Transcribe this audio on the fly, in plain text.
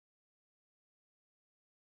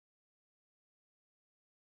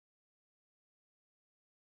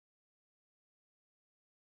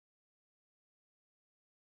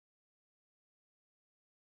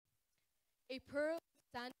A pearl,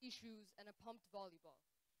 sandy shoes, and a pumped volleyball.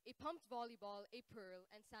 A pumped volleyball, a pearl,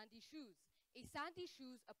 and sandy shoes. A sandy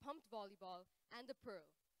shoes, a pumped volleyball, and a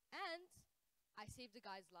pearl. And I saved a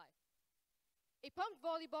guy's life. A pumped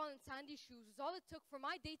volleyball and sandy shoes was all it took for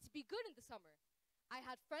my day to be good in the summer. I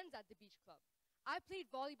had friends at the beach club. I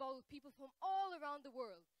played volleyball with people from all around the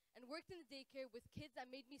world and worked in the daycare with kids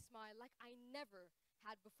that made me smile like I never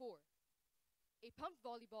had before. A pumped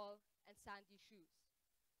volleyball and sandy shoes.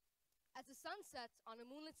 As the sun sets on a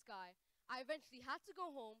moonlit sky, I eventually had to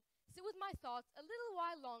go home, sit with my thoughts a little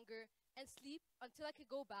while longer, and sleep until I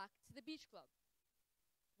could go back to the beach club.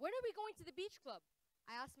 When are we going to the beach club?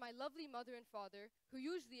 I asked my lovely mother and father, who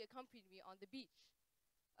usually accompanied me on the beach.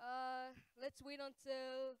 Let's wait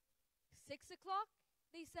until 6 o'clock,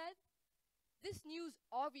 they said. This news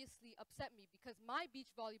obviously upset me because my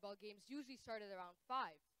beach volleyball games usually started around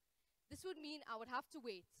 5. This would mean I would have to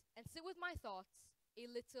wait and sit with my thoughts a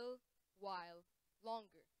little while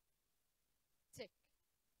longer. Tick,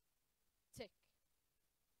 tick,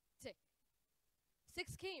 tick.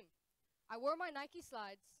 6 came. I wore my Nike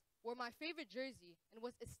slides, wore my favorite jersey, and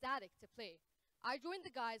was ecstatic to play. I joined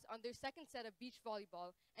the guys on their second set of beach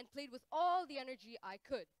volleyball and played with all the energy I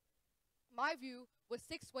could. My view was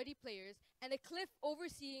 6 sweaty players and a cliff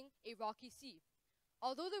overseeing a rocky sea.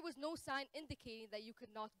 Although there was no sign indicating that you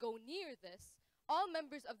could not go near this, all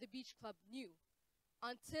members of the beach club knew,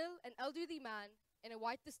 until an elderly man in a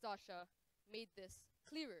white distasha made this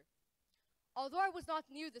clearer. Although I was not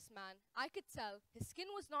near this man, I could tell his skin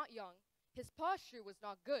was not young, his posture was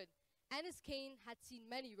not good, and his cane had seen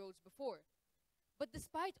many roads before. But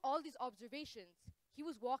despite all these observations, he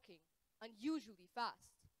was walking unusually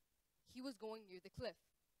fast. He was going near the cliff.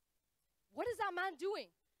 "What is that man doing?"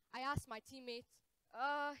 I asked my teammates.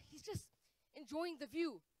 He's just enjoying the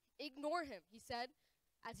view. Ignore him," he said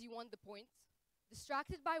as he won the point.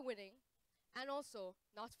 Distracted by winning and also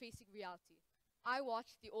not facing reality, I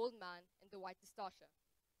watched the old man in the white distasha.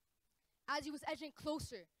 As he was edging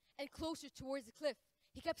closer and closer towards the cliff,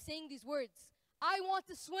 he kept saying these words, "I want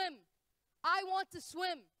to swim. I want to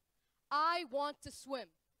swim. I want to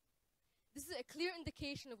swim." This is a clear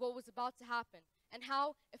indication of what was about to happen and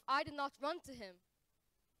how, if I did not run to him,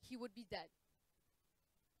 he would be dead.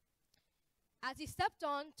 As he stepped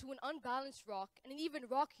on to an unbalanced rock and an even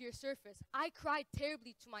rockier surface, I cried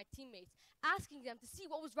terribly to my teammates, asking them to see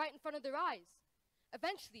what was right in front of their eyes.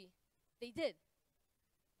 Eventually, they did,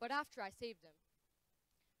 but after I saved him.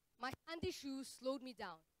 My sandy shoes slowed me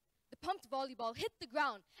down. The pumped volleyball hit the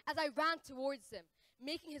ground as I ran towards him,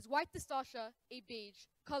 making his white distasha a beige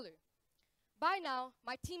color. By now,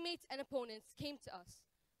 my teammates and opponents came to us,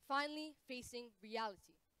 finally facing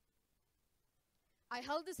reality. I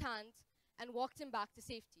held his hand and walked him back to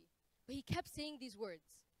safety, but he kept saying these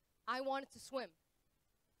words, "I wanted to swim.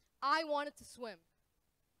 I wanted to swim.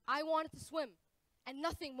 I wanted to swim," and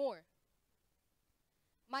nothing more.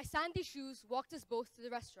 My sandy shoes walked us both to the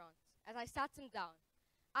restaurant. As I sat him down,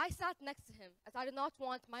 I sat next to him as I did not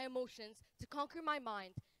want my emotions to conquer my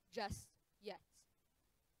mind just yet.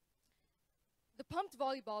 The pumped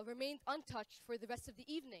volleyball remained untouched for the rest of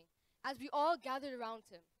the evening as we all gathered around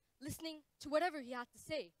him, listening to whatever he had to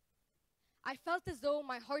say. I felt as though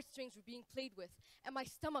my heartstrings were being played with and my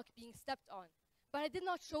stomach being stepped on, but I did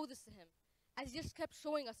not show this to him, as he just kept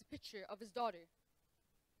showing us a picture of his daughter.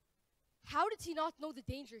 How did he not know the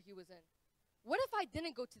danger he was in? What if I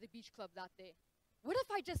didn't go to the beach club that day? What if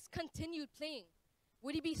I just continued playing?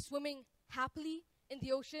 Would he be swimming happily in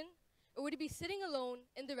the ocean? Or would he be sitting alone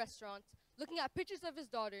in the restaurant, looking at pictures of his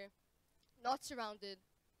daughter, not surrounded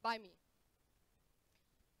by me?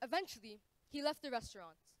 Eventually, he left the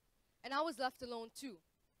restaurant, and I was left alone too.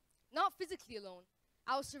 Not physically alone.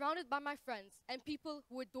 I was surrounded by my friends and people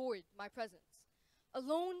who adored my presence.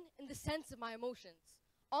 Alone in the sense of my emotions.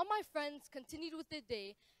 All my friends continued with their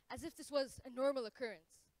day as if this was a normal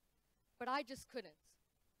occurrence. But I just couldn't.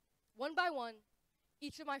 One by one,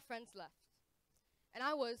 each of my friends left. And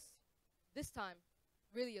I was, this time,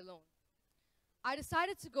 really alone. I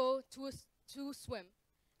decided to go to swim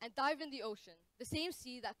and dive in the ocean, the same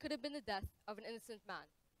sea that could have been the death of an innocent man.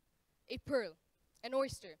 A pearl, an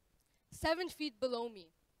oyster, 7 feet below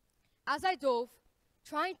me. As I dove,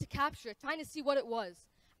 trying to capture it, trying to see what it was,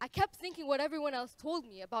 I kept thinking what everyone else told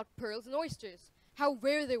me about pearls and oysters, how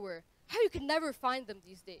rare they were, how you could never find them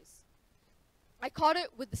these days. I caught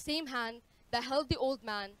it with the same hand that held the old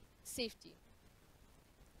man safety.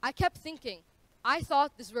 I kept thinking, I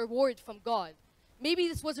thought this reward from God. Maybe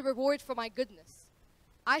this was a reward for my goodness.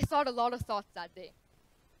 I thought a lot of thoughts that day.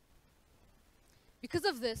 Because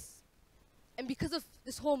of this, and because of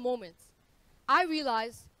this whole moment, I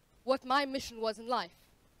realized what my mission was in life.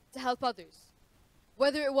 to help others.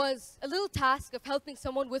 Whether it was a little task of helping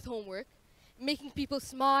someone with homework, making people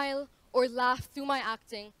smile or laugh through my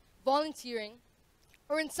acting, volunteering,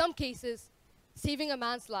 or in some cases, saving a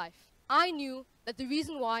man's life, I knew that the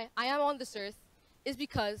reason why I am on this earth is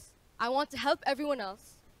because I want to help everyone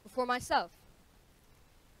else before myself.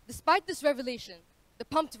 Despite this revelation, the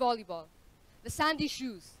pumped volleyball, the sandy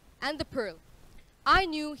shoes, and the pearl, I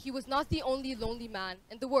knew he was not the only lonely man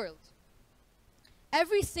in the world.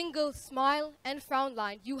 Every single smile and frown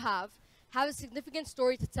line you have a significant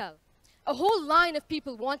story to tell. A whole line of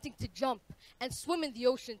people wanting to jump and swim in the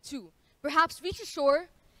ocean too, perhaps reach ashore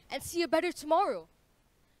and see a better tomorrow.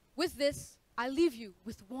 With this, I leave you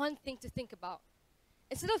with one thing to think about.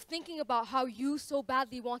 Instead of thinking about how you so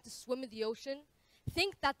badly want to swim in the ocean,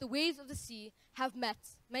 think that the waves of the sea have met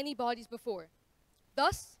many bodies before.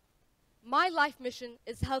 Thus, my life mission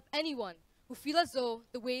is to help anyone who feel as though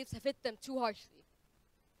the waves have hit them too harshly.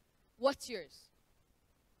 What's yours?